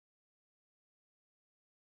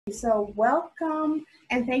So welcome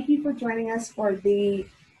and thank you for joining us for the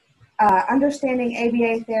Understanding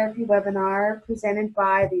ABA Therapy webinar presented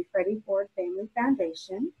by the Freddie Ford Family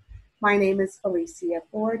Foundation. My name is Felicia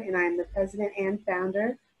Ford and I am the president and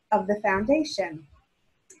founder of the foundation.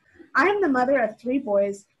 I am the mother of 3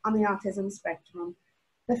 boys on the autism spectrum.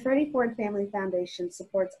 The Freddie Ford Family Foundation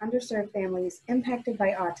supports underserved families impacted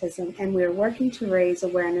by autism, and we are working to raise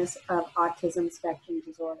awareness of autism spectrum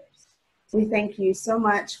disorders. We thank you so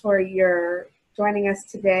much for your joining us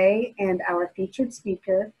today, and our featured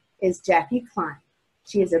speaker is Jackie Kline.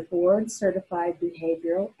 She is a Board Certified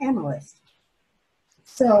Behavioral Analyst.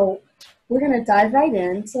 So we're going to dive right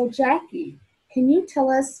in. So Jackie, can you tell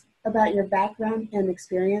us about your background and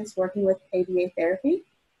experience working with ABA therapy?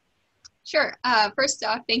 Sure. First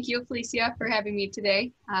off, thank you, Felicia, for having me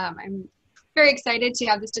today. I'm very excited to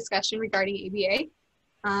have this discussion regarding ABA.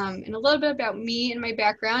 And a little bit about me and my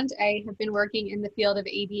background. I have been working in the field of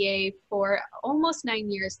ABA for almost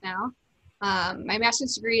 9 years now. My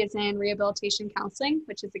master's degree is in rehabilitation counseling,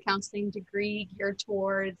 which is a counseling degree geared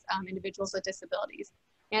towards individuals with disabilities.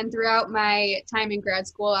 And throughout my time in grad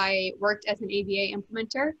school, I worked as an ABA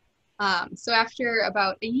implementer. So after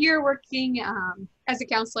about a year working as a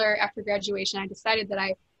counselor after graduation, I decided that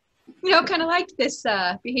I kind of liked this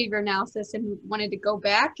behavior analysis and wanted to go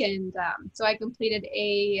back. And so I completed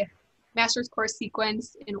a master's course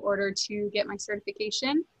sequence in order to get my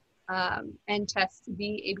certification and test to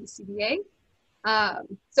be a BCBA.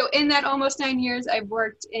 So in that almost 9 years, I've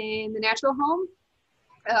worked in the natural home.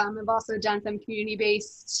 I've also done some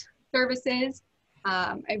community-based services.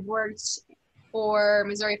 I've worked for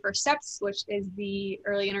Missouri First Steps, which is the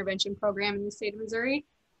early intervention program in the state of Missouri.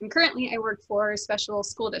 And currently I work for special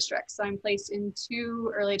school districts. So I'm placed in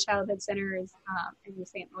 2 early childhood centers in the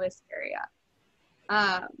St. Louis area.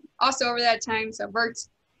 Also over that time, so I've worked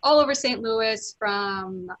all over St. Louis,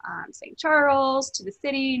 from St. Charles to the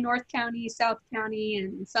city, North County, South County,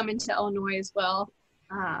 and some into Illinois as well.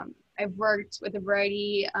 I've worked with a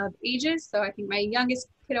variety of ages. So I think my youngest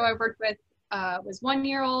kiddo I worked with was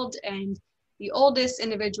 1-year-old, and the oldest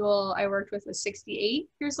individual I worked with was 68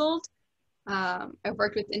 years old. I've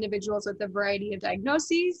worked with individuals with a variety of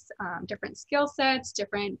diagnoses, different skill sets,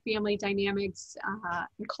 different family dynamics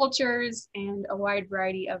and cultures, and a wide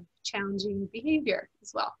variety of challenging behavior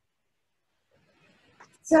as well.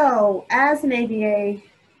 So as an ABA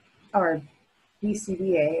or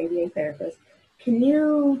BCBA, ABA therapist, can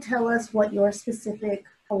you tell us what your specific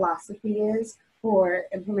philosophy is for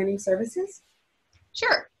implementing services?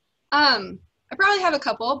 Sure. I probably have a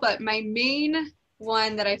couple, but my main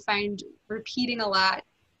one that I find repeating a lot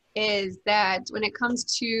is that when it comes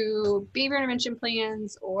to behavior intervention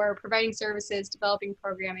plans or providing services, developing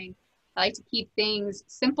programming, I like to keep things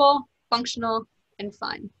simple, functional, and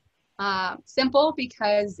fun. Simple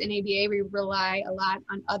because in ABA we rely a lot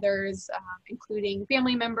on others, including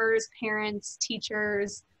family members, parents,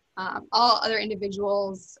 teachers, all other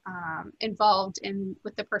individuals involved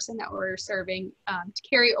with the person that we're serving to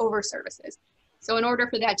carry over services. So in order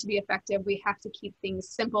for that to be effective, we have to keep things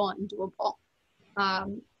simple and doable.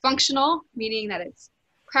 Functional, meaning that it's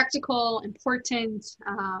practical, important,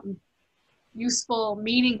 useful,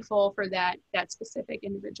 meaningful for that specific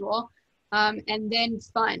individual. And then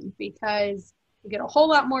fun, because you get a whole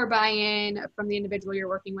lot more buy-in from the individual you're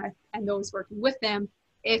working with and those working with them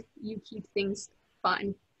if you keep things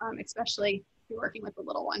fun, especially if you're working with the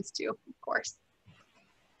little ones too, of course.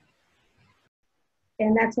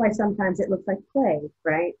 And that's why sometimes it looks like play,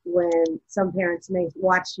 right? When some parents may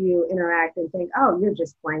watch you interact and think, oh, you're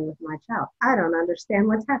just playing with my child. I don't understand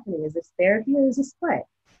what's happening. Is this therapy or is this play?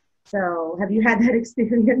 So have you had that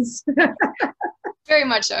experience? Very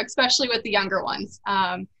much so, especially with the younger ones.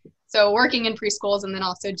 So working in preschools and then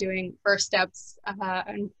also doing first steps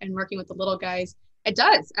and working with the little guys, it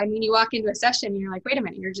does. I mean, you walk into a session and you're like, wait a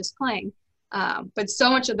minute, you're just playing. But so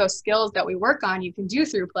much of those skills that we work on, you can do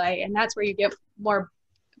through play, and that's where you get more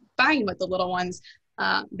buy-in with the little ones.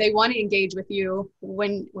 They want to engage with you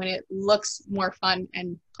when it looks more fun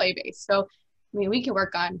and play-based. So, I mean, we can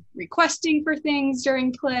work on requesting for things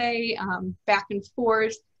during play, back and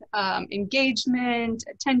forth, engagement,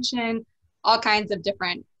 attention, all kinds of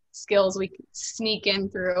different skills we can sneak in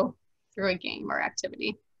through a game or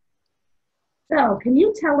activity. So, can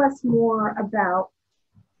you tell us more about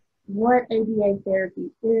what ABA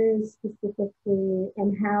therapy is specifically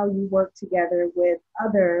and how you work together with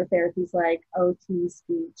other therapies like OT,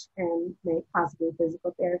 speech, and maybe possibly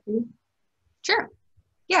physical therapy? Sure.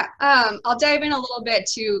 Yeah, I'll dive in a little bit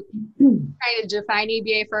to kind of define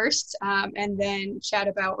ABA first, and then chat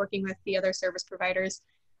about working with the other service providers.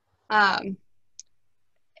 ABA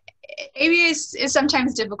ABA is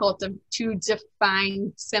sometimes difficult to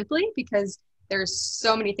define simply because there's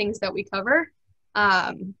so many things that we cover.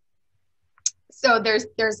 So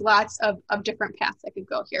there's lots of different paths I could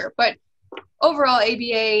go here. But overall,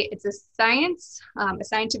 ABA, it's a science, a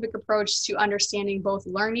scientific approach to understanding both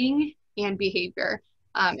learning and behavior.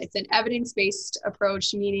 It's an evidence-based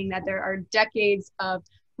approach, meaning that there are decades of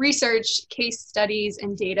research, case studies,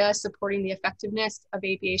 and data supporting the effectiveness of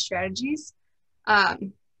ABA strategies.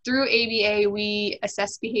 Through ABA, we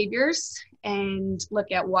assess behaviors and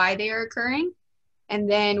look at why they are occurring. And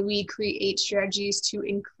then we create strategies to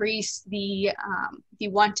increase the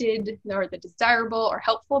wanted or the desirable or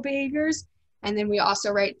helpful behaviors. And then we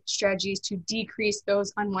also write strategies to decrease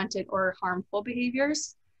those unwanted or harmful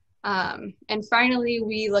behaviors. And finally,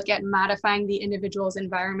 we look at modifying the individual's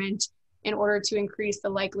environment in order to increase the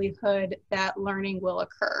likelihood that learning will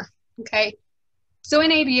occur, okay? So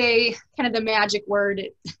in ABA, kind of the magic word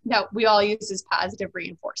that we all use is positive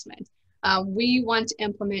reinforcement. We want to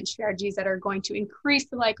implement strategies that are going to increase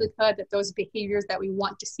the likelihood that those behaviors that we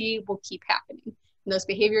want to see will keep happening. And those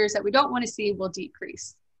behaviors that we don't want to see will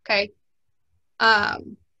decrease, okay?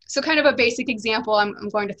 So kind of a basic example I'm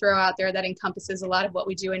going to throw out there that encompasses a lot of what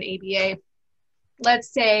we do in ABA.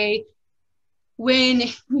 Let's say when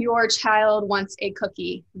your child wants a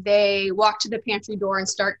cookie, they walk to the pantry door and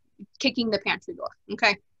start kicking the pantry door,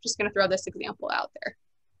 okay? Just gonna throw this example out there.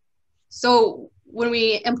 So when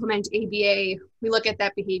we implement ABA, we look at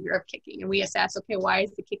that behavior of kicking and we assess, okay, why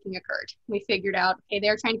has the kicking occurred? We figured out, okay,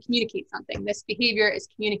 they're trying to communicate something. This behavior is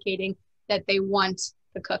communicating that they want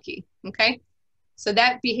the cookie, okay? So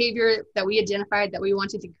that behavior that we identified that we want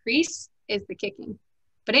to decrease is the kicking.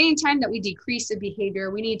 But anytime that we decrease a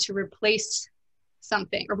behavior, we need to replace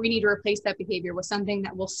something, or we need to replace that behavior with something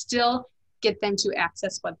that will still get them to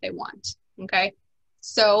access what they want, okay?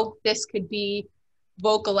 So this could be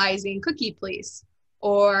vocalizing cookie please,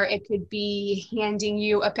 or it could be handing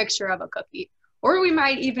you a picture of a cookie, or we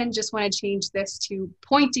might even just want to change this to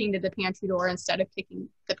pointing to the pantry door instead of kicking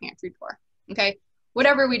the pantry door, okay?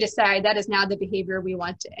 Whatever we decide, that is now the behavior we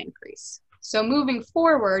want to increase. So moving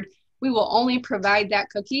forward, we will only provide that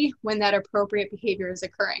cookie when that appropriate behavior is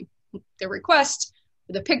occurring. The request,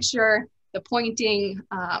 the picture, the pointing,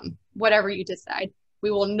 whatever you decide.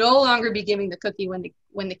 We will no longer be giving the cookie when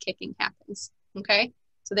the kicking happens, okay?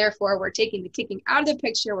 So therefore, we're taking the kicking out of the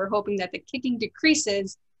picture. We're hoping that the kicking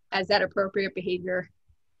decreases as that appropriate behavior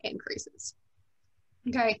increases,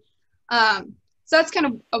 okay? So that's kind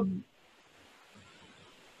of a...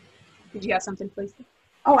 Did you have something, please?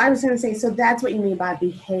 Oh, I was going to say, so that's what you mean by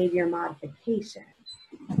behavior modification.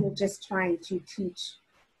 You're just trying to teach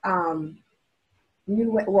partially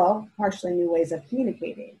new ways of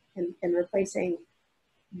communicating and replacing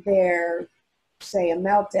their, say, a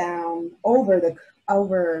meltdown over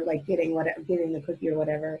like getting the cookie or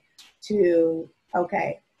whatever to,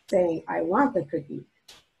 okay, saying, I want the cookie.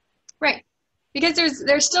 Right, because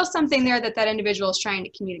there's still something there that individual is trying to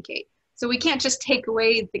communicate. So we can't just take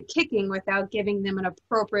away the kicking without giving them an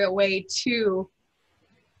appropriate way to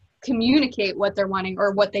communicate what they're wanting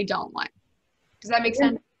or what they don't want. Does that make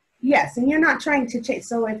sense? Yes, and you're not trying to change.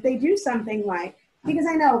 So if they do something like, because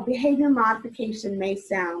I know behavior modification may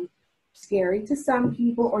sound scary to some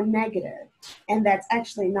people or negative, and that's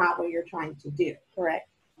actually not what you're trying to do, correct?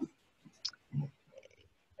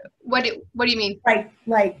 What do you mean?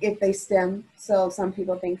 Like if they stim, so some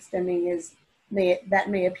people think stimming that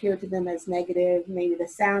may appear to them as negative, maybe the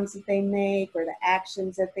sounds that they make or the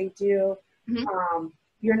actions that they do. Mm-hmm.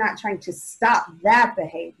 You're not trying to stop that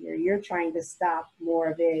behavior. You're trying to stop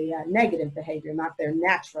more of a negative behavior, not their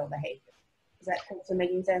natural behavior. Is that also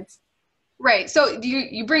making sense? Right. So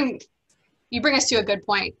you bring us to a good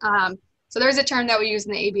point. So there's a term that we use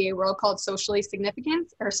in the ABA world called social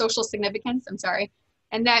significance. I'm sorry.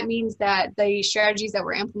 And that means that the strategies that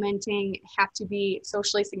we're implementing have to be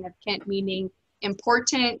socially significant, meaning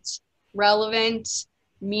important, relevant,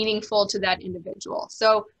 meaningful to that individual.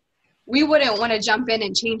 So we wouldn't want to jump in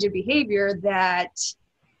and change a behavior that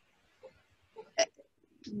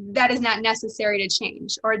is not necessary to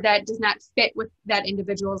change, or that does not fit with that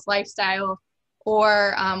individual's lifestyle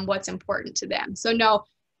or what's important to them. So no,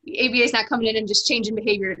 ABA is not coming in and just changing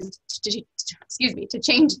behavior to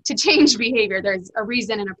change behavior. There's a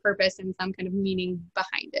reason and a purpose and some kind of meaning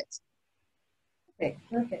behind it. Okay,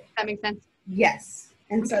 perfect. That makes sense? Yes.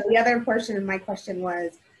 And so the other portion of my question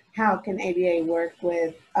was, how can ABA work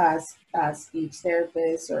with speech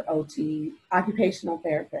therapists or OT, occupational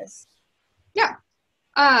therapists? Yeah,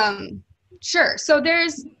 sure. So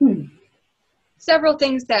there's several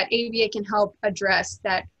things that ABA can help address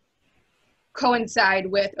that coincide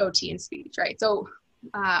with OT and speech, right? So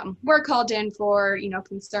were called in for,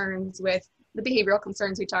 concerns with the behavioral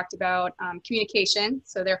concerns we talked about, communication.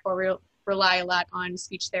 So therefore we rely a lot on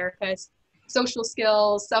speech therapists, social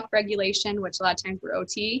skills, self-regulation, which a lot of times where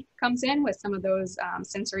OT comes in with some of those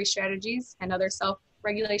sensory strategies and other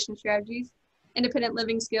self-regulation strategies, independent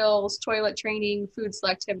living skills, toilet training, food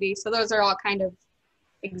selectivity. So those are all kind of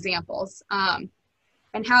examples.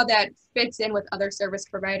 And how that fits in with other service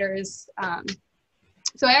providers.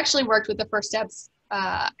 So I actually worked with the First Steps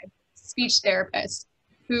speech therapist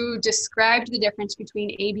who described the difference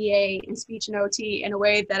between ABA and speech and OT in a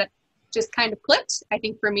way that just kind of clicked, I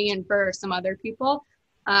think, for me and for some other people.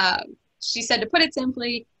 She said, to put it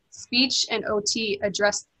simply, speech and OT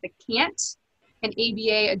address the can't, and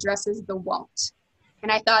ABA addresses the won't.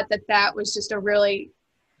 And I thought that that was just a really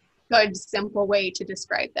good, simple way to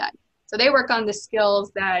describe that. So they work on the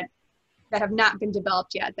skills that have not been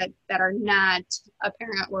developed yet, that are not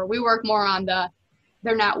apparent, where we work more on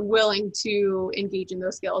they're not willing to engage in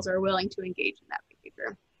those skills or willing to engage in that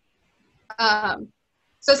behavior.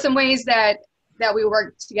 So some ways that we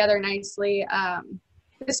work together nicely.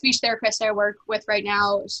 The speech therapist I work with right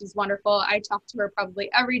now, she's wonderful. I talk to her probably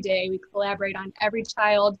every day. We collaborate on every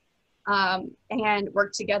child and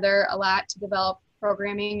work together a lot to develop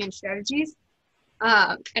programming and strategies.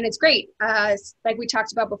 And it's great. Like we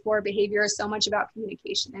talked about before, behavior is so much about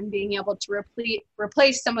communication, and being able to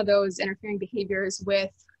replace some of those interfering behaviors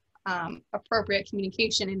with appropriate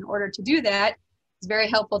communication. In order to do that, it's very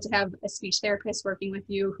helpful to have a speech therapist working with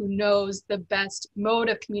you who knows the best mode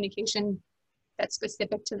of communication that's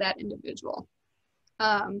specific to that individual.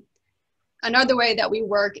 Another way that we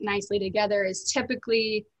work nicely together is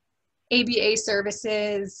typically ABA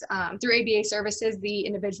services. Through ABA services, the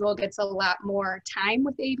individual gets a lot more time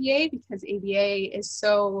with ABA because ABA is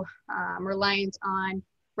so reliant on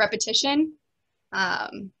repetition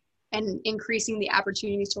and increasing the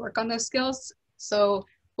opportunities to work on those skills. So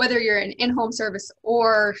whether you're an in-home service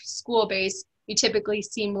or school-based, you typically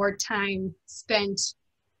see more time spent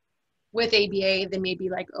with ABA than maybe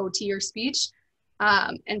like OT or speech.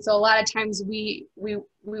 And so a lot of times we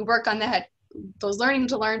work on those learning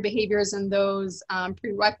to learn behaviors and those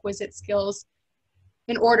prerequisite skills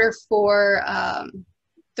in order for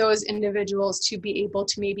those individuals to be able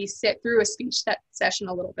to maybe sit through a speech session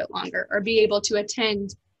a little bit longer, or be able to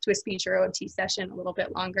attend to a speech or OT session a little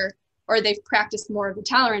bit longer, or they've practiced more of the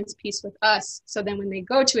tolerance piece with us. So then when they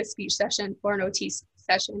go to a speech session or an OT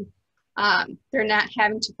session, they're not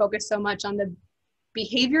having to focus so much on the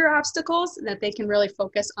behavior obstacles, that they can really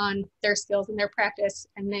focus on their skills and their practice,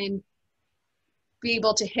 and then be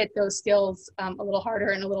able to hit those skills a little harder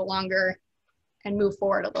and a little longer and move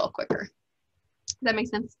forward a little quicker. Does that make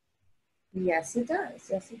sense? Yes, it does.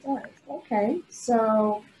 Yes, it does. Okay.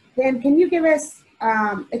 So then can you give us,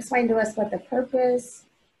 explain to us what the purpose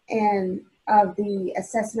and of the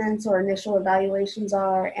assessments or initial evaluations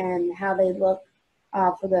are and how they look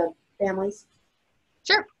for the families?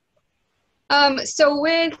 Sure. So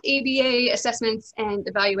with ABA assessments and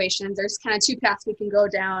evaluations, there's kind of two paths we can go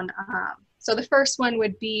down. So the first one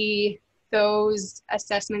would be those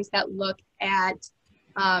assessments that look at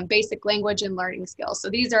basic language and learning skills. So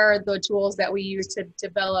these are the tools that we use to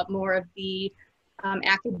develop more of the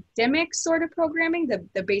academic sort of programming,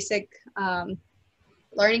 the basic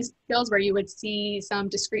learning skills, where you would see some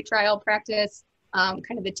discrete trial practice,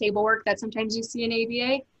 kind of the table work that sometimes you see in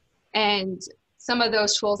ABA. And some of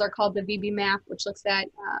those tools are called the VB map, which looks at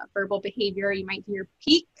verbal behavior. You might hear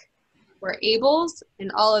PEAK or ABLES,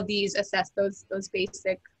 and all of these assess those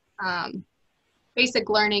basic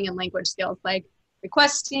learning and language skills like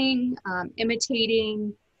requesting,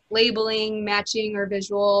 imitating, labeling, matching or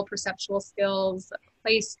visual, perceptual skills,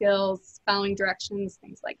 play skills, following directions,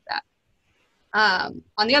 things like that.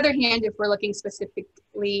 On the other hand, if we're looking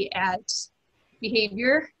specifically at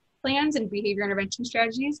behavior plans and behavior intervention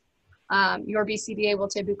strategies, your BCBA will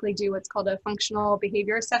typically do what's called a functional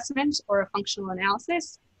behavior assessment or a functional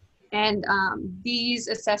analysis. And these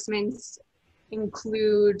assessments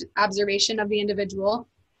include observation of the individual.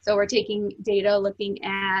 So we're taking data looking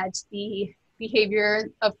at the behavior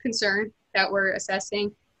of concern that we're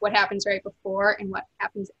assessing, what happens right before and what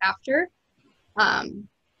happens after.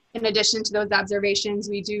 In addition to those observations,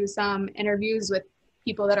 we do some interviews with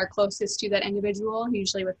people that are closest to that individual,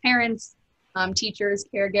 usually with parents, teachers,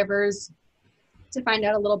 caregivers, to find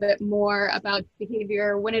out a little bit more about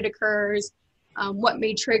behavior, when it occurs, what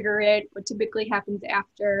may trigger it, what typically happens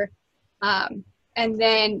after. And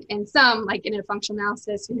then in some, like in a functional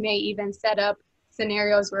analysis, we may even set up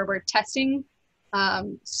scenarios where we're testing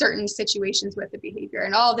certain situations with the behavior.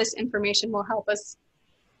 And all of this information will help us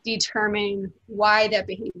determine why that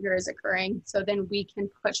behavior is occurring. So then we can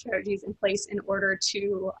put strategies in place in order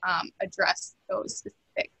to address those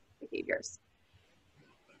specific behaviors.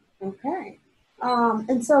 Okay.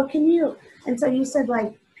 And so you said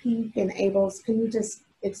like peak and ABLES. Can you just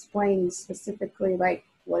explain specifically like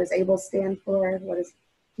what does ABLES stand for? What does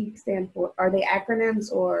peak stand for? Are they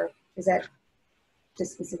acronyms or is that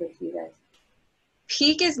just specific to you guys?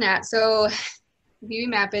 Peak is not. So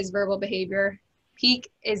VB-MAP is verbal behavior.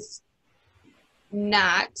 Peak is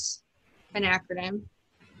not an acronym,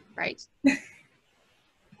 right? I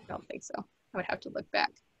don't think so. I would have to look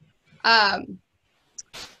back.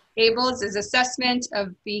 ABLES is assessment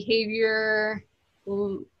of behavior,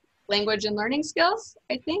 language, and learning skills.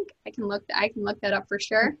 I think I can look that up for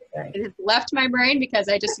sure. Okay. It has left my brain because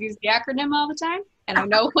I just use the acronym all the time, and I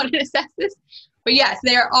know what it assesses. But yes,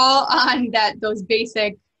 they are all on those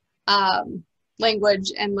basic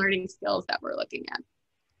language and learning skills that we're looking at.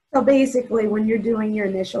 So basically, when you're doing your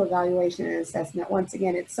initial evaluation and assessment, once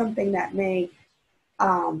again, it's something that may,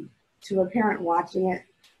 to a parent watching it,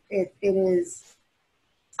 it is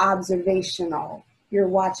observational. You're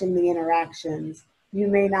watching the interactions. You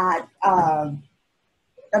may not,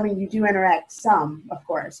 you do interact some, of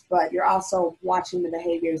course, but you're also watching the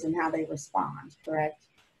behaviors and how they respond, correct?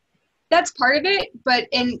 That's part of it, but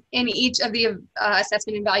in each of the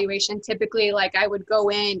assessment and evaluation, typically, like I would go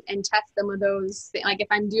in and test some of those. Like if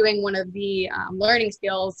I'm doing one of the learning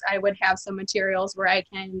skills, I would have some materials where I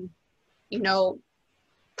can,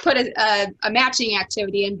 put a matching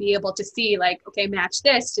activity and be able to see like, okay, match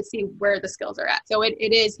this to see where the skills are at. So it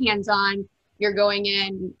is hands-on. You're going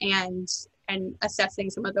in and assessing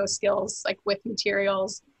some of those skills like with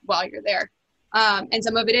materials while you're there. And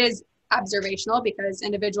some of it is observational because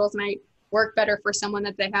individuals might work better for someone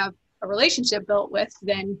that they have a relationship built with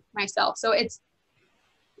than myself. So it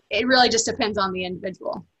really just depends on the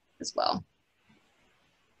individual as well.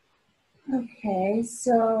 Okay,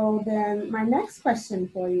 so then my next question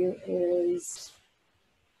for you is,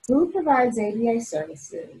 who provides ABA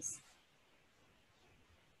services?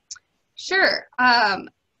 Sure.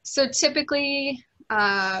 So typically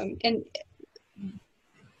in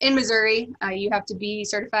Missouri, you have to be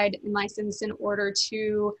certified and licensed in order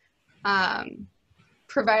to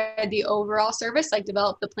provide the overall service, like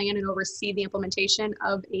develop the plan and oversee the implementation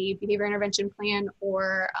of a behavior intervention plan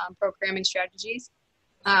or programming strategies.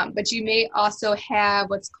 But you may also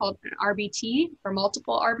have what's called an RBT or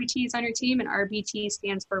multiple RBTs on your team. And RBT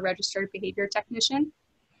stands for Registered Behavior Technician.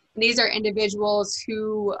 And these are individuals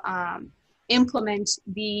who implement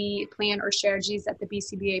the plan or strategies that the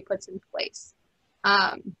BCBA puts in place.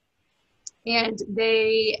 And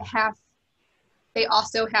they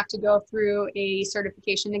also have to go through a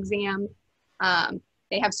certification exam.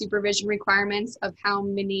 They have supervision requirements of how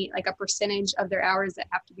many, like a percentage of their hours that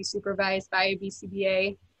have to be supervised by a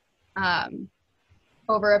BCBA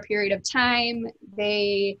over a period of time.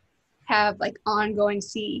 They have like ongoing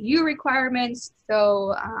CEU requirements.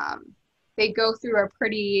 So they go through a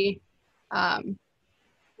pretty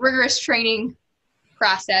rigorous training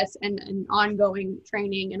process and ongoing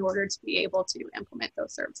training in order to be able to implement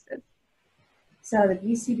those services. So the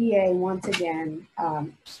BCBA, once again,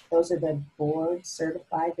 those are the Board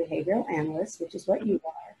Certified Behavioral Analyst, which is what you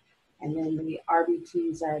are. And then the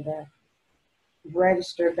RBTs are the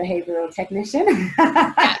Registered Behavioral Technician.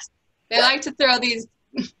 Yes, they like to throw these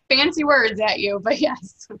fancy words at you, but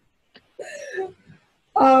yes. The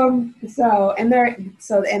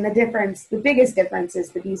biggest difference is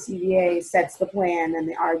the BCBA sets the plan and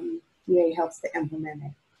the RBTA helps to implement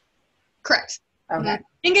it. Correct. Okay.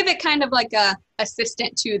 Think of it kind of like a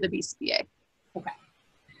assistant to the BCBA. Okay.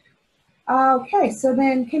 Okay, so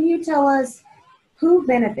then can you tell us who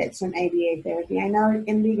benefits from ABA therapy? I know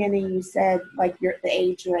in the beginning you said like the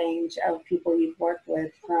age range of people you've worked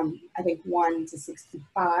with from, I think, 1 to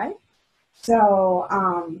 65. So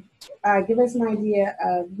give us an idea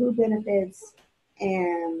of who benefits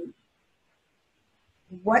and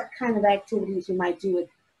what kind of activities you might do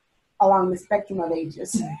along the spectrum of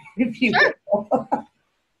ages, if you will.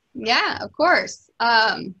 Yeah, of course.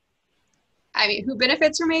 I mean, who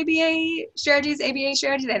benefits from ABA strategies? I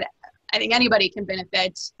think anybody can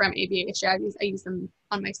benefit from ABA strategies. I use them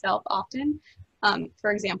on myself often.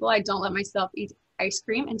 For example, I don't let myself eat ice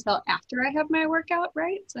cream until after I have my workout,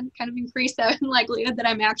 right? So I kind of increase that likelihood that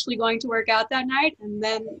I'm actually going to work out that night, and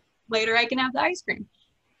then later I can have the ice cream.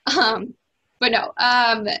 But no,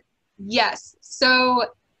 yes. So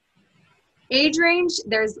age range,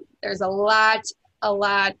 there's a lot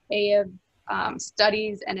of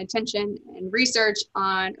studies and attention and research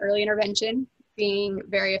on early intervention being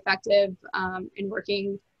very effective in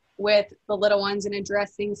working with the little ones and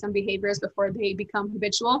addressing some behaviors before they become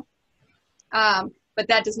habitual. But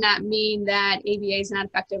that does not mean that ABA is not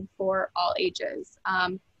effective for all ages.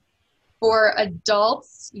 For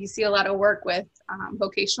adults, you see a lot of work with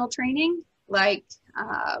vocational training, like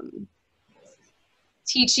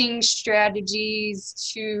teaching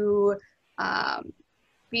strategies to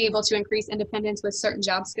be able to increase independence with certain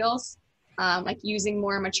job skills, like using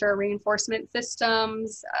more mature reinforcement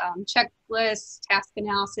systems, checklists, task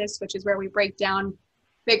analysis, which is where we break down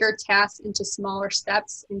bigger tasks into smaller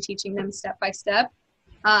steps and teaching them step by step.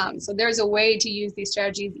 So there's a way to use these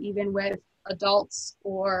strategies even with adults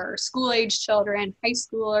or school-age children, high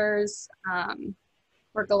schoolers.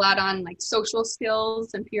 Work a lot on like social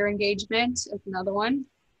skills and peer engagement is another one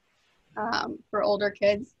for older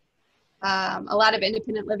kids. A lot of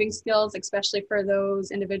independent living skills, especially for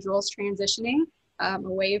those individuals transitioning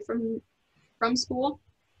away from school.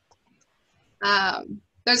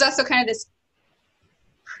 There's also kind of this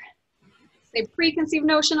preconceived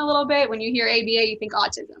notion a little bit. When you hear ABA, you think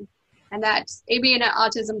autism. And that's ABA and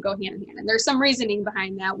autism go hand in hand. And there's some reasoning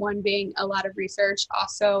behind that, one being a lot of research,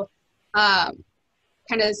 also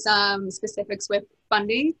kind of some specifics with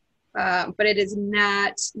funding, but it is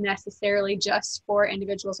not necessarily just for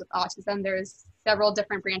individuals with autism. There's several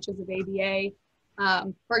different branches of ABA.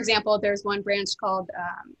 For example, there's one branch called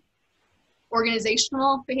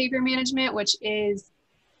Organizational Behavior Management, which is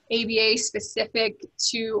ABA specific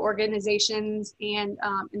to organizations and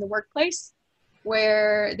in the workplace,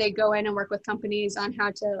 where they go in and work with companies on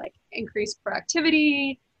how to like increase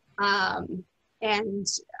productivity and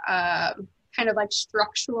kind of like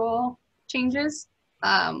structural changes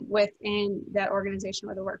within that organization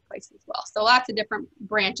or the workplace as well. So lots of different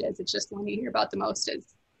branches. It's just one you hear about the most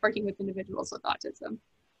is working with individuals with autism.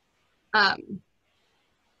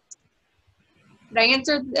 Did I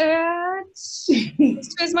answer that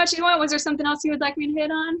as much as you want? Was there something else you would like me to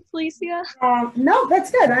hit on, Felicia? No,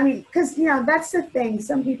 that's good. I mean, because, you know, that's the thing.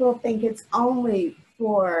 Some people think it's only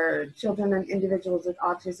for children and individuals with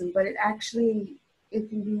autism, but it actually, it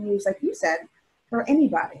can be used, like you said, for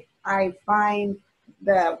anybody. I find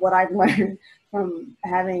that what I've learned from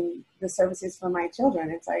having the services for my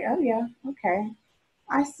children, it's like, oh yeah, okay.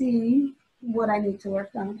 I see what I need to work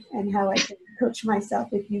on and how I can coach myself,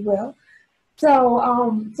 if you will.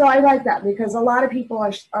 So, so I like that because a lot of people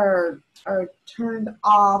are turned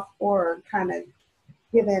off or kind of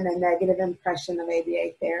given a negative impression of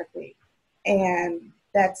ABA therapy, and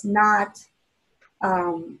that's not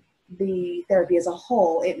the therapy as a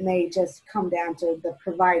whole. It may just come down to the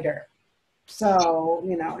provider. So,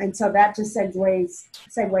 you know, and so that just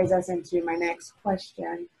segues us into my next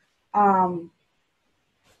question.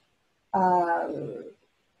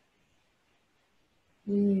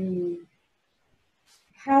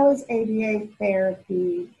 How is ABA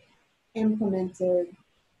therapy implemented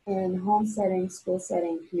in home setting, school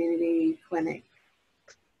setting, community clinic?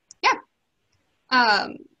 Yeah.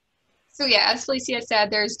 So yeah, as Felicia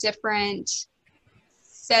said, there's different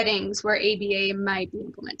settings where ABA might be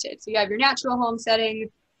implemented. So you have your natural home setting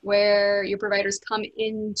where your providers come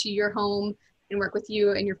into your home and work with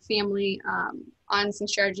you and your family on some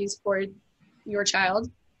strategies for your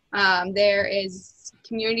child. There is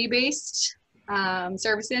community-based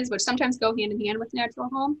services, which sometimes go hand in hand with natural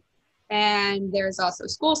home. And there's also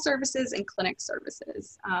school services and clinic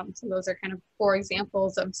services. So those are kind of 4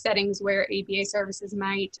 examples of settings where ABA services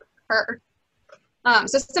might occur.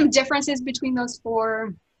 So some differences between those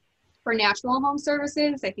 4 for natural home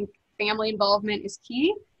services. I think family involvement is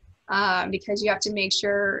key because you have to make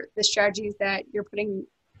sure the strategies that you're putting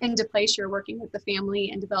into place, you're working with the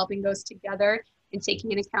family and developing those together and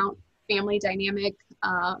taking into account family dynamic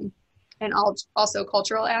and also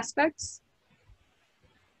cultural aspects.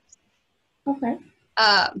 Okay.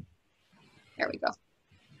 There we go.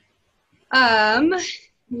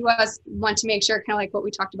 You want to make sure, kind of like what we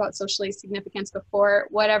talked about, socially significance before,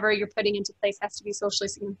 whatever you're putting into place has to be socially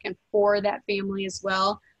significant for that family as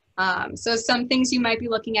well. So some things you might be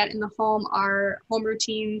looking at in the home are home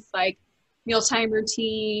routines like mealtime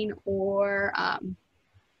routine or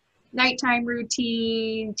nighttime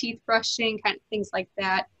routine, teeth brushing, kind of things like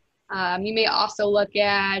that. You may also look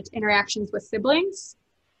at interactions with siblings,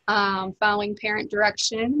 following parent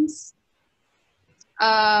directions,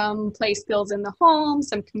 play skills in the home,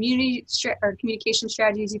 some communication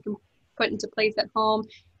strategies you can put into place at home,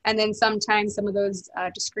 and then sometimes some of those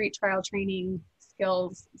discrete trial training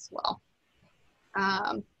skills as well.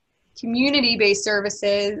 Community-based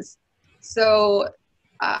services. So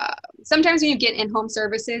sometimes when you get in-home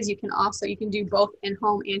services, you can do both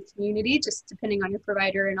in-home and community, just depending on your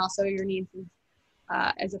provider and also your needs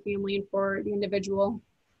as a family and for the individual.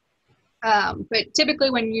 But typically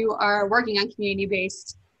when you are working on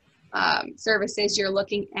community-based services, you're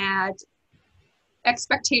looking at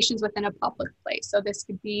expectations within a public place. So this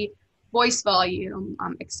could be voice volume,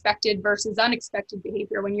 expected versus unexpected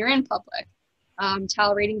behavior when you're in public,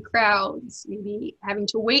 tolerating crowds, maybe having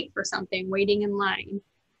to wait for something, waiting in line,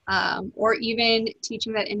 or even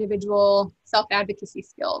teaching that individual self-advocacy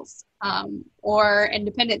skills, or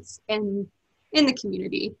independence in the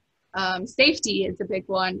community. Safety is a big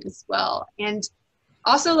one as well. And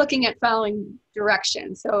also looking at following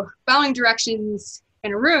directions. So following directions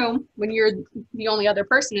in a room when you're the only other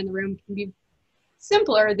person in the room can be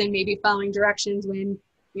simpler than maybe following directions when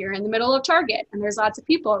you're in the middle of Target and there's lots of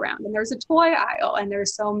people around and there's a toy aisle and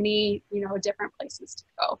there's so many, different places to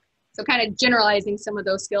go. So kind of generalizing some of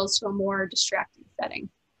those skills to a more distracting setting.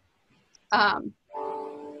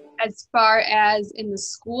 As far as in the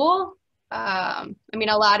school, a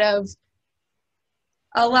lot of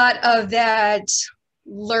that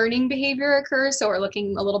learning behavior occurs. So we're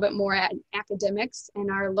looking a little bit more at academics and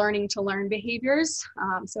our learning to learn behaviors.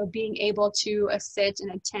 So being able to sit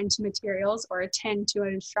and attend to materials or attend to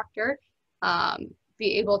an instructor,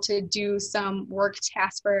 be able to do some work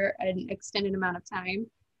tasks for an extended amount of time.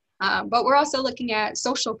 But we're also looking at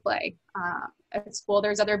social play. At school,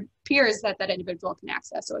 there's other peers that individual can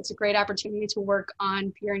access. So it's a great opportunity to work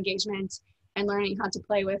on peer engagement and learning how to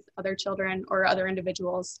play with other children or other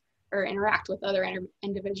individuals or interact with other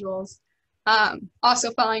individuals.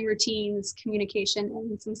 Also following routines, communication,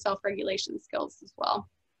 and some self-regulation skills as well.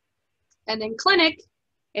 And then clinic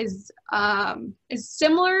is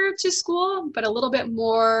similar to school, but a little bit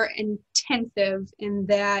more intensive in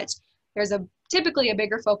that there's typically a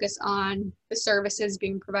bigger focus on the services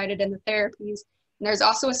being provided in the therapies. And there's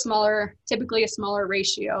also typically a smaller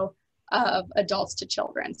ratio of adults to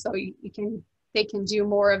children. So they can do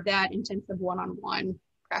more of that intensive one-on-one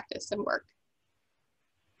practice and work.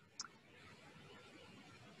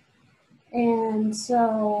 And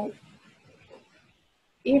so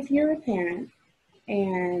if you're a parent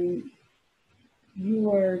and you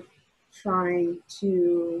are trying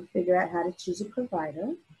to figure out how to choose a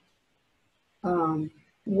provider,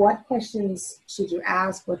 what questions should you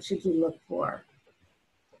ask? What should you look for?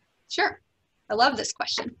 Sure. I love this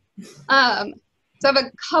question. So I have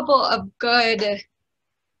a couple of good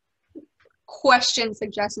question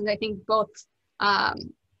suggestions, I think both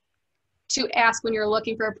to ask when you're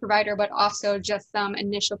looking for a provider, but also just some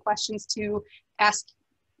initial questions to ask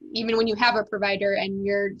even when you have a provider and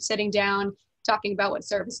you're sitting down talking about what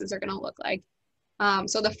services are going to look like.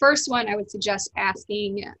 So the first one I would suggest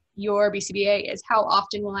asking your BCBA is, how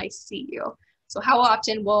often will I see you? So how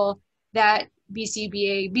often will that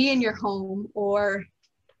BCBA be in your home or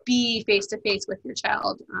be face-to-face with your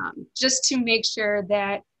child? Just to make sure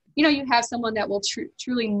that you have someone that will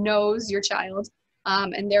truly knows your child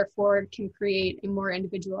and therefore can create a more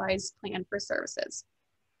individualized plan for services.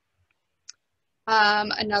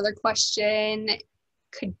 Another question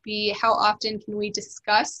could be, how often can we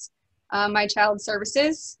discuss my child's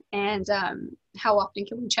services, and how often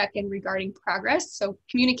can we check in regarding progress? So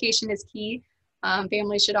communication is key.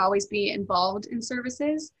 Families should always be involved in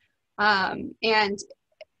services. And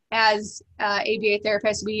as ABA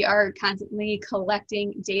therapists, we are constantly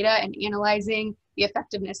collecting data and analyzing the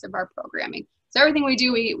effectiveness of our programming. So everything we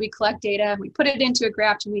do, we collect data, we put it into a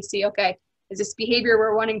graph, and we see, okay, is this behavior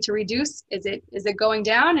we're wanting to reduce? Is it going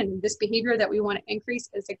down? And this behavior that we want to increase,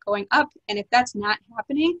 is it going up? And if that's not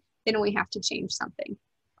happening, then we have to change something.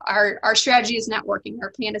 Our strategy is not working,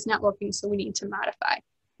 our plan is not working, so we need to modify.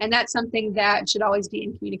 And that's something that should always be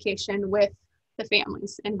in communication with the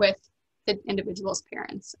families and with the individual's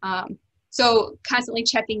parents. So constantly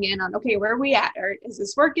checking in on, okay, where are we at? Is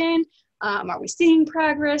this working? Are we seeing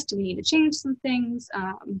progress? Do we need to change some things?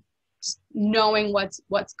 Just knowing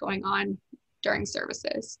what's going on during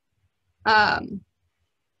services.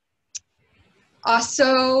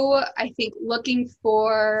 Also, I think looking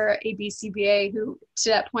for a BCBA who, to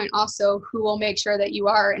that point also, who will make sure that you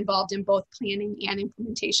are involved in both planning and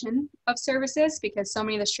implementation of services, because so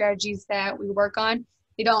many of the strategies that we work on,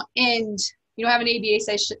 they don't end, you don't have an ABA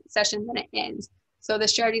session, then it ends. So the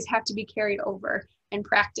strategies have to be carried over and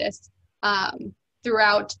practiced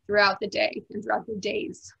throughout the day and throughout the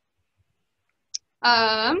days.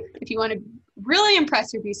 If you want to really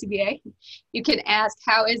impress your BCBA, you can ask,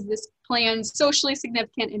 how is this plan socially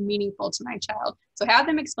significant and meaningful to my child? So have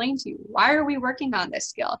them explain to you, why are we working on this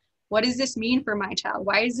skill? What does this mean for my child?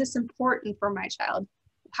 Why is this important for my child?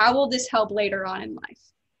 How will this help later on in life?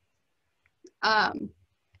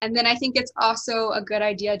 And then I think it's also a good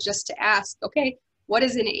idea just to ask, okay, what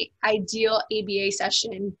does an ideal ABA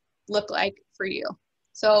session look like for you?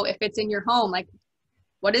 So if it's in your home, like,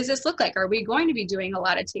 what does this look like? Are we going to be doing a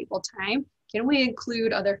lot of table time? Can we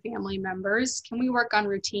include other family members? Can we work on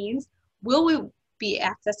routines? Will we be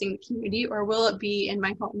accessing the community, or will it be in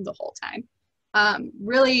my home the whole time?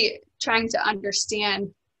 Really trying to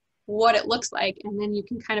understand what it looks like, and then you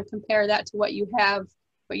can kind of compare that to what you have,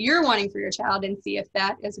 what you're wanting for your child, and see if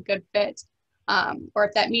that is a good fit, or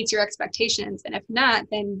if that meets your expectations. And if not,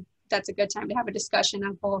 then that's a good time to have a discussion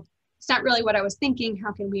of, well, it's not really what I was thinking.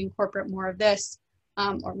 How can we incorporate more of this,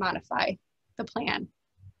 or modify the plan?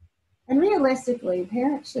 And realistically,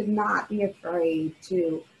 parents should not be afraid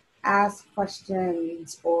to ask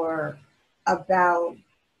questions or about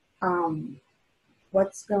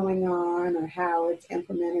what's going on or how it's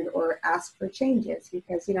implemented, or ask for changes,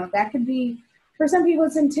 because that could be, for some people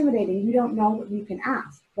it's intimidating. You don't know what you can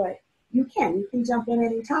ask, but you can jump in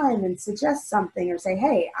anytime and suggest something, or say,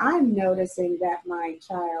 hey, I'm noticing that my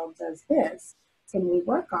child does this. Can we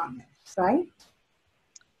work on this, right?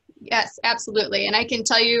 Yes, absolutely. And I can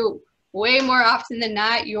tell you, way more often than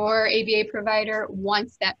not, your ABA provider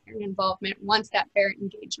wants that parent involvement, wants that parent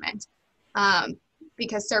engagement,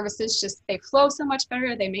 because services they flow so much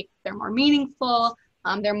better. They're more meaningful.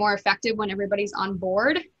 They're more effective when everybody's on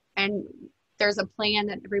board and there's a plan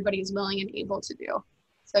that everybody is willing and able to do.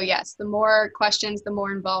 So yes, the more questions, the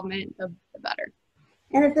more involvement, the better.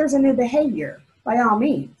 And if there's a new behavior, by all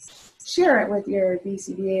means, share it with your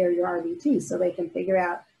BCBA or your RBT so they can figure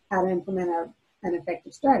out how to implement an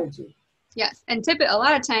effective strategy. Yes, and a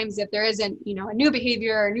lot of times if there isn't, a new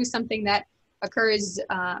behavior or new something that occurs,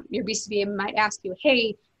 your BCBA might ask you,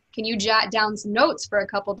 hey, can you jot down some notes for a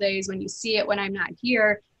couple days when you see it when I'm not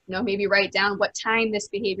here? Maybe write down what time this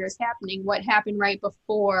behavior is happening, what happened right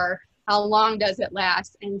before, how long does it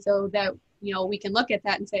last? And so that, we can look at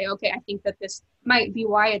that and say, okay, I think that this might be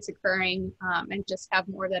why it's occurring, and just have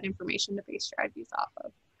more of that information to base strategies off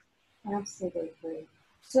of. Absolutely.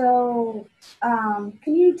 So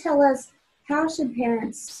can you tell us, how should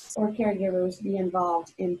parents or caregivers be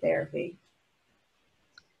involved in therapy?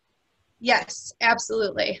 Yes,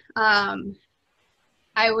 absolutely.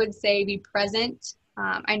 I would say be present.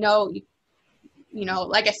 I know,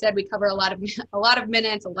 like I said, we cover a lot of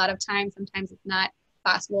minutes, a lot of time. Sometimes it's not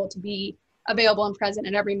possible to be available and present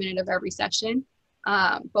at every minute of every session.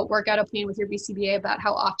 But work out a plan with your BCBA about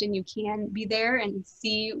how often you can be there and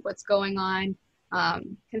see what's going on.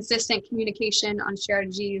 Consistent communication on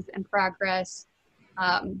strategies and progress.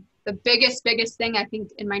 The biggest thing, I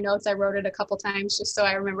think in my notes, I wrote it a couple times just so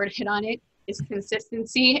I remember to hit on it, is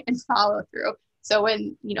consistency and follow through. So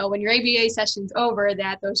when your ABA session's over,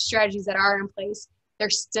 that those strategies that are in place, they're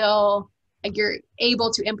still, like, you're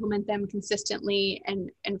able to implement them consistently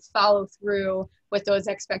and follow through with those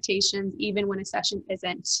expectations, even when a session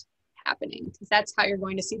isn't happening, because that's how you're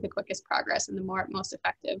going to see the quickest progress and the most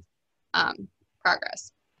effective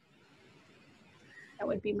progress. That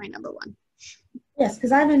would be my number one. Yes,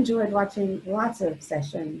 because I've enjoyed watching lots of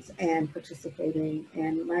sessions and participating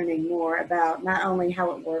and learning more about not only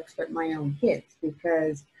how it works, but my own kids.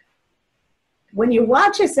 Because when you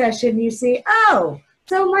watch a session, you see, oh,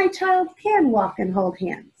 so my child can walk and hold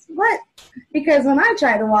hands. What? Because when I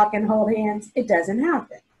try to walk and hold hands, it doesn't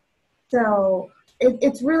happen. So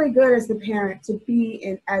it's really good as the parent to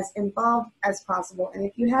be as involved as possible. And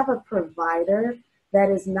if you have a provider that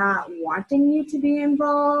is not wanting you to be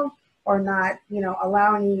involved, or not,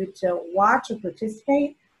 allowing you to watch or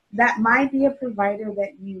participate, that might be a provider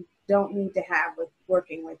that you don't need to have with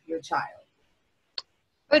working with your child.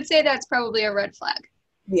 I would say that's probably a red flag.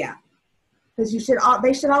 Yeah, because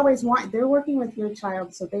they should always want, they're working with your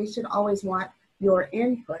child, so they should always want your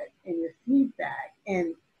input and your feedback,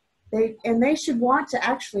 and they should want to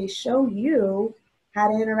actually show you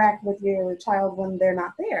how to interact with your child when they're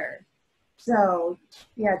not there. So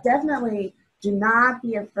yeah, definitely do not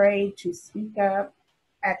be afraid to speak up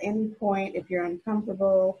at any point if you're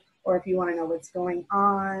uncomfortable, or if you want to know what's going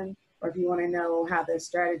on, or if you want to know how the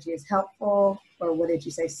strategy is helpful, or what did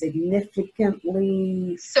you say,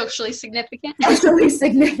 significantly? Socially significant. Socially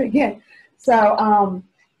significant. So,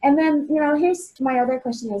 and then, here's my other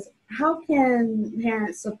question is, how can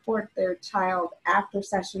parents support their child after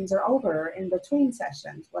sessions are over, in between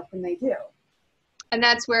sessions? What can they do? And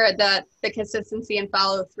that's where the consistency and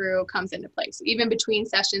follow through comes into place. So even between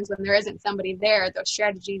sessions, when there isn't somebody there, those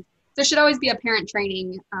strategies, there should always be a parent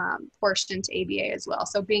training portion to ABA as well.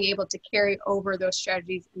 So being able to carry over those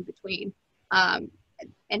strategies in between,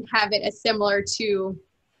 and have it as similar to,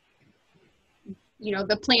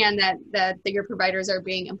 the plan that your providers are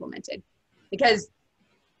being implemented. Because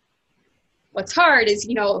what's hard is,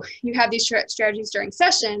 you have these strategies during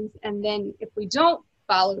sessions, and then if we don't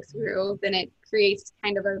follow through, then it creates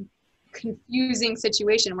kind of a confusing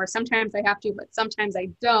situation where sometimes I have to, but sometimes I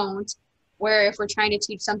don't, where if we're trying to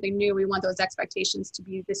teach something new, we want those expectations to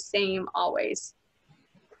be the same always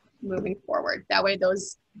moving forward. That way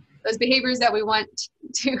those behaviors that we want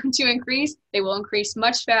to increase, they will increase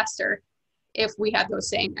much faster if we have those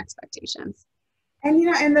same expectations. And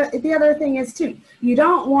and the other thing is too, you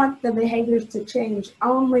don't want the behaviors to change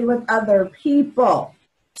only with other people.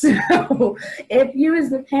 So if you as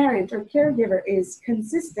the parent or caregiver is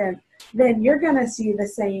consistent, then you're going to see the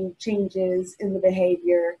same changes in the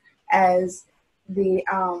behavior as the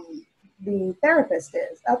therapist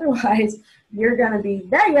is. Otherwise, you're going to be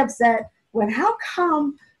very upset when how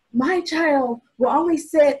come my child will only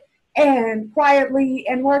sit and quietly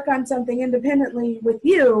and work on something independently with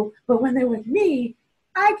you, but when they're with me,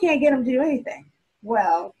 I can't get them to do anything.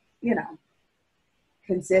 Well,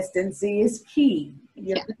 consistency is key.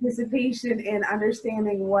 Your participation in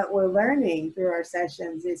understanding what we're learning through our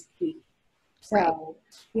sessions is key. So,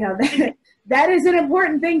 that is an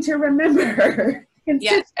important thing to remember.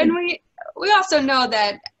 Yes, and we also know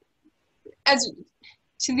that as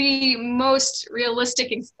to the most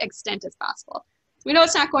realistic extent as possible. We know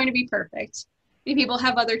it's not going to be perfect. Many people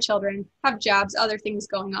have other children, have jobs, other things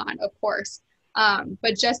going on, of course.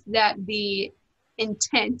 But just that the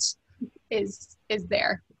intent is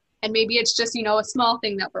there. And maybe it's just, a small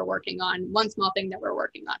thing that we're working on, one small thing that we're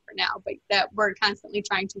working on for now, but that we're constantly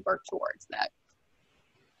trying to work towards that.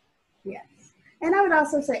 Yes. And I would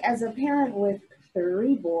also say, as a parent with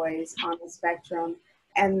 3 boys on the spectrum,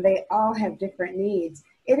 and they all have different needs,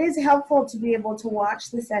 it is helpful to be able to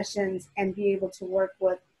watch the sessions and be able to work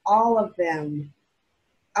with all of them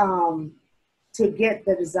to get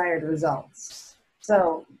the desired results.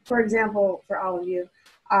 So, for example, for all of you,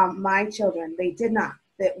 my children, they did not.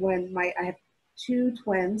 That when I have 2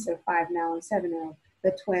 twins, they're 5 now and 7-year-old,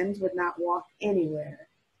 the twins would not walk anywhere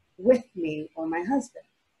with me or my husband.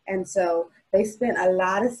 And so they spent a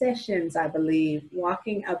lot of sessions, I believe,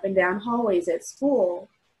 walking up and down hallways at school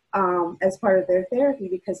as part of their therapy,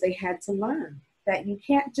 because they had to learn that you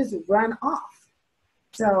can't just run off.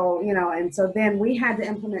 So, and so then we had to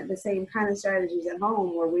implement the same kind of strategies at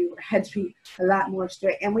home where we had to be a lot more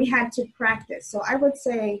strict, and we had to practice. So I would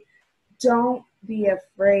say, don't be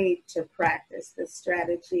afraid to practice the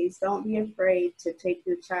strategies. Don't be afraid to take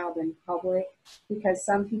your child in public, because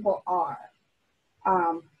some people are.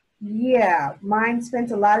 Mine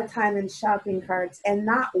spent a lot of time in shopping carts and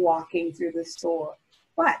not walking through the store,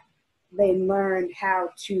 but they learned how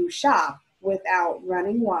to shop without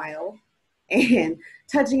running wild and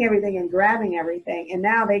touching everything and grabbing everything. And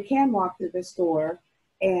now they can walk through the store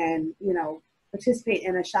and, participate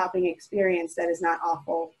in a shopping experience that is not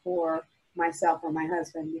awful for myself or my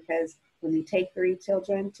husband, because when you take 3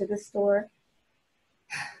 children to the store,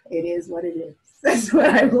 it is what it is. That's what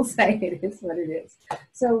I will say. It is what it is.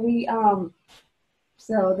 So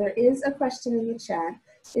so there is a question in the chat.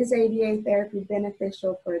 Is ABA therapy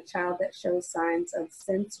beneficial for a child that shows signs of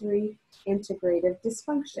sensory integrative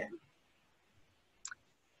dysfunction?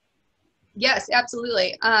 Yes,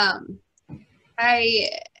 absolutely.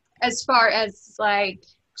 As far as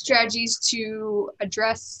strategies to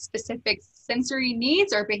address specific sensory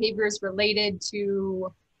needs or behaviors related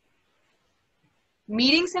to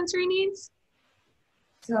meeting sensory needs?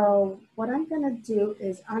 So what I'm going to do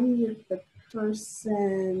is unmute the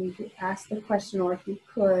person who asked the question, or if you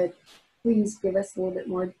could, please give us a little bit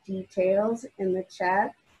more details in the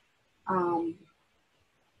chat, and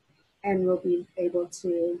we'll be able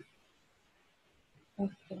to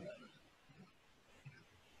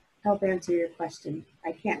help answer your question.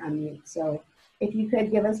 I can't unmute, so if you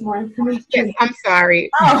could give us more information. Yes, I'm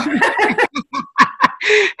sorry. Oh.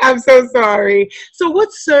 I'm so sorry. So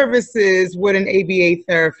what services would an ABA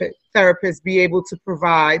therapist be able to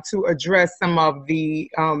provide to address some of the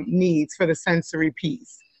needs for the sensory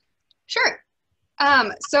piece? Sure.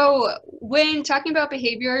 So when talking about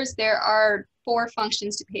behaviors, there are 4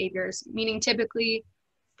 functions to behaviors, meaning typically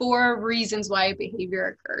 4 reasons why a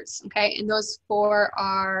behavior occurs, okay? And those 4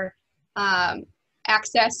 are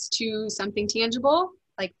access to something tangible,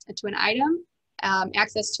 like to an item,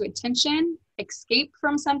 access to attention, escape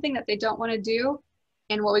from something that they don't want to do,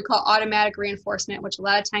 and what we call automatic reinforcement, which a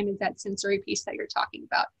lot of time is that sensory piece that you're talking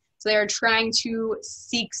about. So they are trying to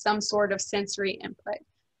seek some sort of sensory input.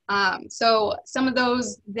 So some of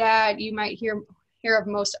those that you might hear of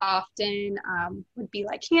most often would be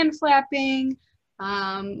like hand flapping,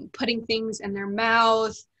 putting things in their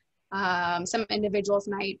mouth. Some individuals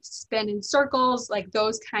might spin in circles, like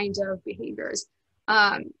those kinds of behaviors.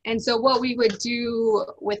 And so what we would do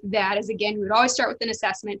with that is, again, we would always start with an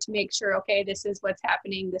assessment to make sure, okay, this is what's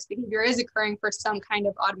happening. This behavior is occurring for some kind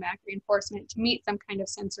of automatic reinforcement to meet some kind of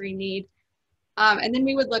sensory need. And then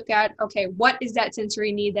we would look at, okay, what is that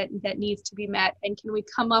sensory need that needs to be met? And can we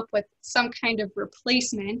come up with some kind of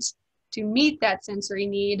replacement to meet that sensory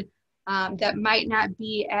need that might not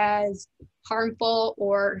be as harmful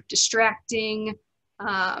or distracting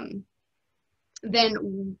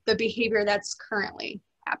than the behavior that's currently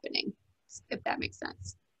happening, if that makes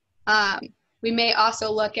sense. We may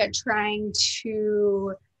also look at trying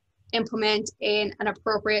to implement an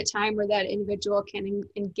appropriate time where that individual can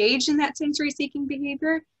engage in that sensory seeking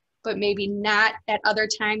behavior, but maybe not at other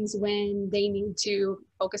times when they need to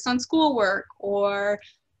focus on schoolwork or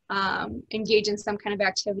engage in some kind of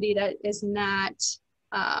activity that is not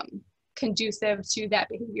conducive to that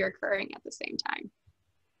behavior occurring at the same time.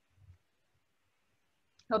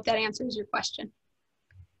 Hope that answers your question.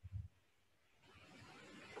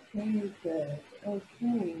 Very good.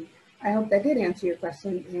 Okay. I hope that did answer your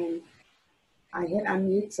question. And I hit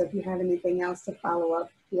unmute, so if you have anything else to follow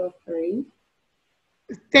up, feel free.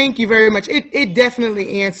 Thank you very much. It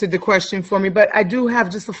definitely answered the question for me, but I do have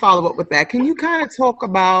just a follow-up with that. Can you kind of talk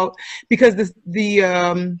about, because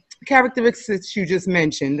the characteristics you just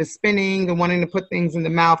mentioned, the spinning, the wanting to put things in the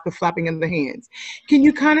mouth, the flapping of the hands, can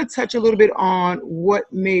you kind of touch a little bit on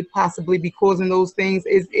what may possibly be causing those things?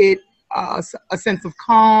 Is it a sense of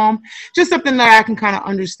calm? Just something that I can kind of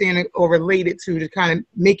understand it or relate it to kind of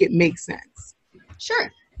make it make sense.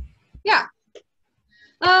 Sure. Yeah.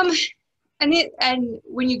 And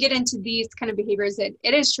when you get into these kind of behaviors, it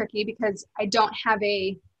is tricky because I don't have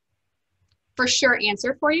a for sure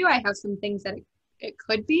answer for you. I have some things that it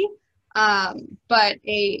could be, but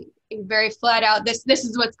a very flat out, this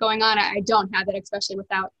is what's going on. I don't have it, especially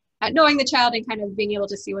without knowing the child and kind of being able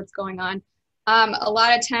to see what's going on. A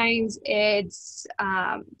lot of times it's,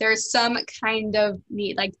 there's some kind of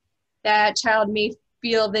need, like that child may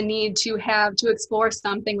feel the need to explore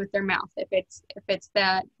something with their mouth, if it's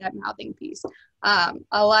that mouthing piece. A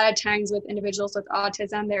lot of times with individuals with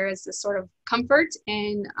autism, there is this sort of comfort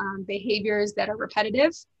in behaviors that are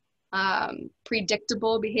repetitive,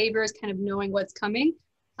 predictable behaviors, kind of knowing what's coming.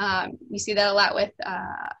 You see that a lot with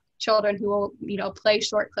children who will, play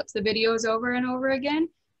short clips of videos over and over again.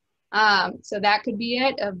 So that could be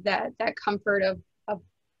it, of that comfort of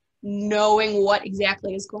knowing what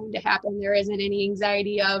exactly is going to happen. There isn't any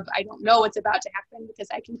anxiety of, I don't know what's about to happen because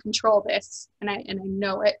I can control this and I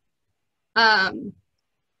know it.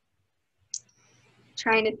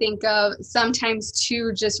 Trying to think of sometimes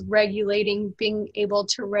too, just being able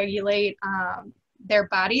to regulate their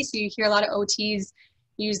body. So you hear a lot of OTs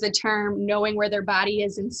use the term knowing where their body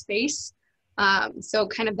is in space. So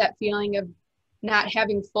kind of that feeling of not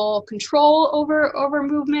having full control over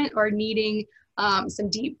movement, or needing some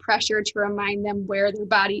deep pressure to remind them where their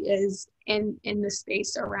body is in the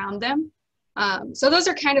space around them. So those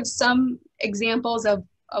are kind of some examples of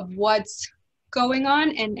what's going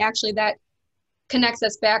on. And actually that connects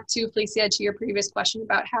us back to, Felicia, to your previous question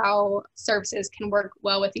about how services can work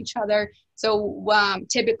well with each other. So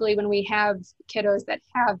typically when we have kiddos that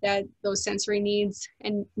have those sensory needs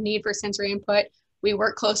and need for sensory input, we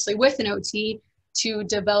work closely with an OT to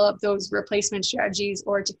develop those replacement strategies,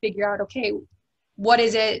 or to figure out, okay, what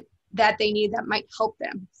is it that they need that might help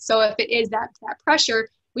them? So if it is that pressure,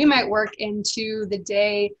 we might work into the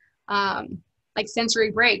day like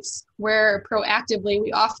sensory breaks, where proactively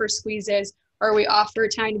we offer squeezes, or we offer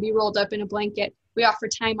time to be rolled up in a blanket. We offer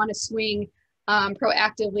time on a swing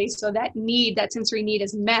proactively, so that sensory need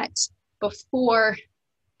is met before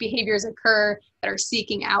behaviors occur that are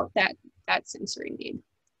seeking out that sensory need.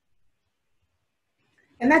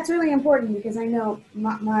 And that's really important, because I know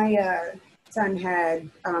my son had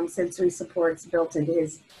sensory supports built into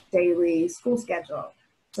his daily school schedule.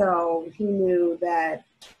 So he knew that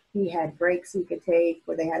he had breaks he could take,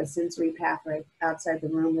 where they had a sensory path right outside the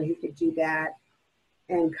room where he could do that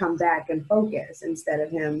and come back and focus, instead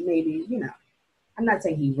of him maybe, I'm not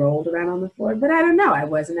saying he rolled around on the floor, but I don't know. I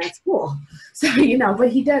wasn't at school. So, but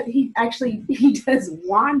he does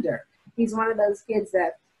wander. He's one of those kids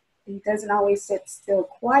that he doesn't always sit still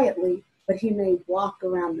quietly, but he may walk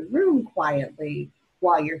around the room quietly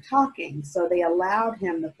while you're talking. So they allowed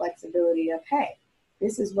him the flexibility of, hey,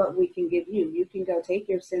 this is what we can give you. You can go take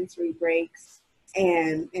your sensory breaks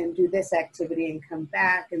and do this activity and come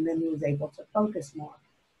back. And then he was able to focus more.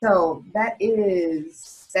 So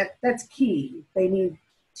that's key. They need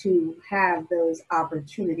to have those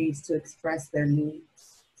opportunities to express their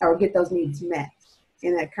needs, or get those needs met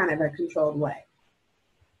in a kind of a controlled way.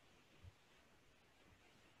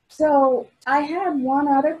 So I had one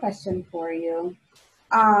other question for you.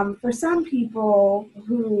 For some people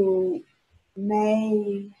who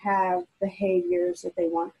may have behaviors that they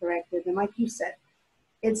want corrected, and like you said,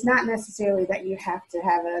 it's not necessarily that you have to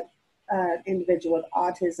have an individual with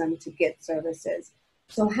autism to get services.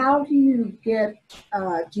 So how do you get,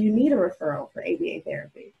 do you need a referral for ABA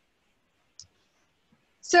therapy?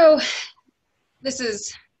 So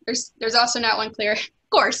there's also not one clear, of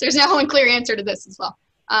course, there's not one clear answer to this as well.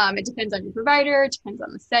 It depends on your provider, it depends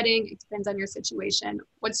on the setting, it depends on your situation.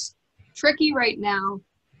 What's tricky right now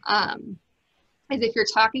is if you're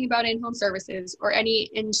talking about in-home services or any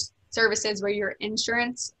services where your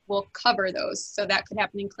insurance will cover those. So that could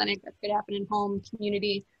happen in clinic, that could happen in home,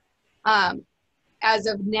 community. As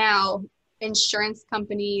of now, insurance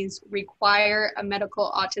companies require a medical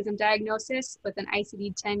autism diagnosis with an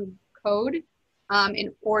ICD-10 code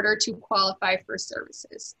in order to qualify for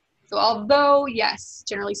services. So although, yes,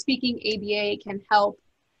 generally speaking, ABA can help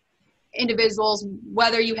individuals,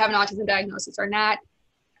 whether you have an autism diagnosis or not,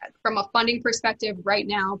 from a funding perspective right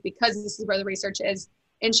now, because this is where the research is,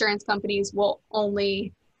 insurance companies will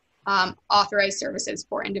only authorize services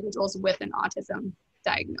for individuals with an autism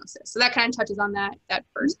diagnosis. So that kind of touches on that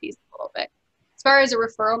first piece a little bit. As far as a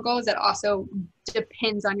referral goes, that also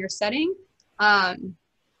depends on your setting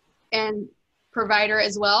and provider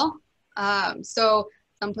as well. So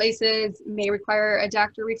some places may require a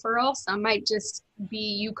doctor referral. Some might just be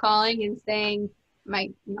you calling and saying,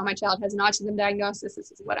 my child has an autism diagnosis,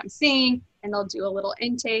 this is what I'm seeing, and they'll do a little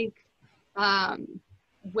intake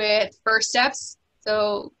with first steps.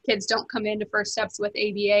 So kids don't come into first steps with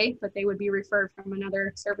ABA, but they would be referred from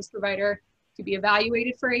another service provider to be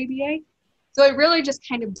evaluated for ABA. So it really just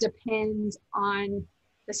kind of depends on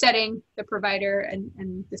the setting, the provider,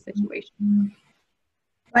 and the situation.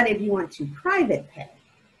 But if you want to private pay,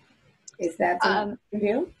 is that something you can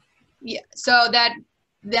do? Yeah, so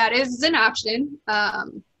that is an option.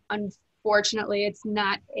 Unfortunately, it's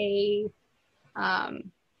not a,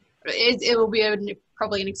 it will be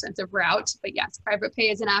probably an expensive route, but yes, private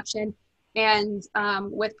pay is an option. And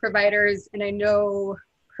with providers, and I know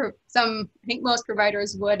I think most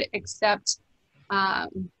providers would accept, I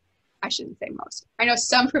shouldn't say most, I know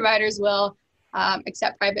some providers will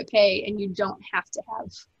accept private pay, and you don't have to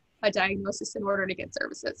have a diagnosis in order to get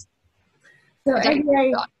services. So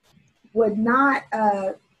ABA would not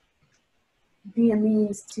be a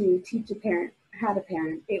means to teach a parent how to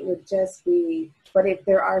parent. It would just be, but if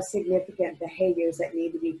there are significant behaviors that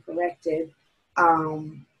need to be corrected,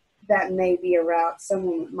 that may be a route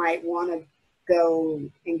someone might want to go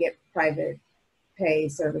and get private pay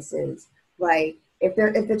services. Like if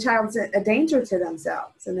the child's a danger to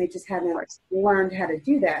themselves and they just haven't learned how to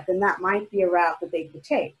do that, then that might be a route that they could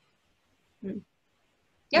take.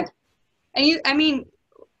 Yep. And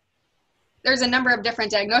there's a number of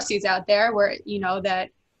different diagnoses out there where,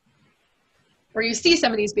 where you see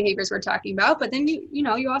some of these behaviors we're talking about, but then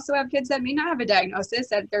you also have kids that may not have a diagnosis,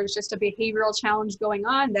 that there's just a behavioral challenge going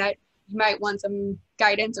on that you might want some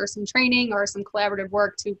guidance or some training or some collaborative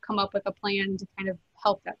work to come up with a plan to kind of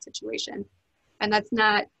help that situation. And that's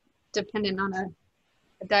not dependent on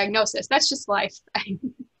a diagnosis. That's just life.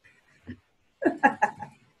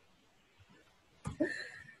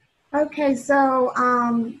 Okay, so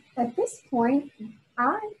at this point,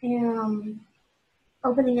 I am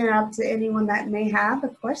opening it up to anyone that may have a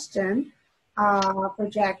question for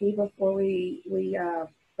Jackie before we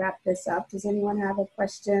wrap this up. Does anyone have a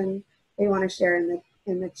question they want to share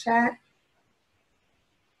in the chat?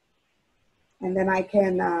 And then I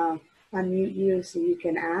can unmute you so you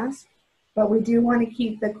can ask. But we do want to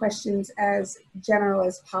keep the questions as general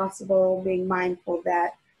as possible, being mindful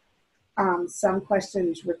that some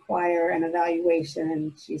questions require an evaluation,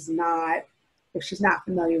 and if she's not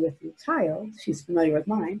familiar with your child, she's familiar with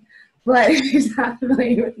mine, but if she's not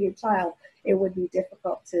familiar with your child, it would be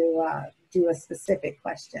difficult to do a specific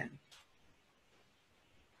question.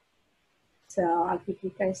 So I'll give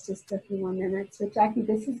you guys just a few more minutes. So Jackie,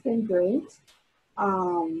 this has been great.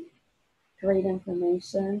 Great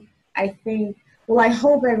information. I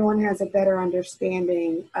hope everyone has a better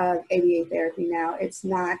understanding of ABA therapy now. It's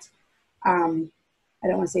not, I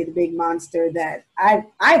don't want to say the big monster that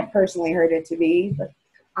I've personally heard it to be, but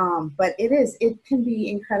it can be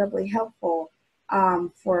incredibly helpful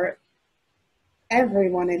for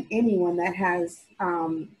everyone and anyone that has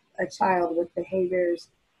a child with behaviors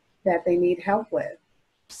that they need help with.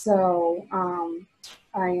 So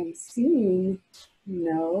I am seeing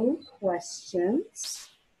no questions.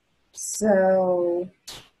 So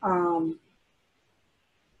I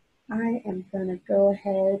am going to go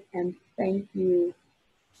ahead and thank you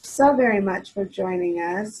so very much for joining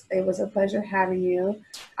us. It was a pleasure having you.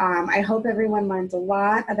 I hope everyone learned a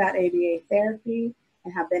lot about ABA therapy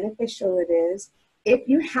and how beneficial it is. If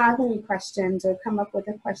you have any questions or come up with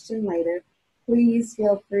a question later, please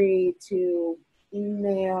feel free to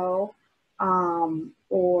email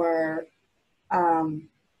or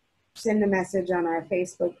send a message on our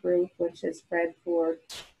Facebook group, which is Fred Ford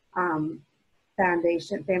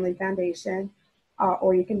Foundation, Family Foundation,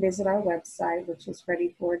 or you can visit our website, which is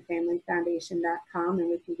FreddieFordFamilyFoundation.com, and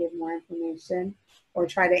we can give more information or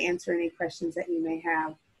try to answer any questions that you may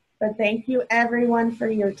have. But thank you, everyone, for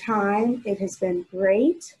your time. It has been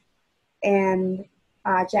great. And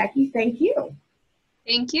Jackie, thank you.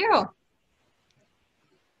 Thank you.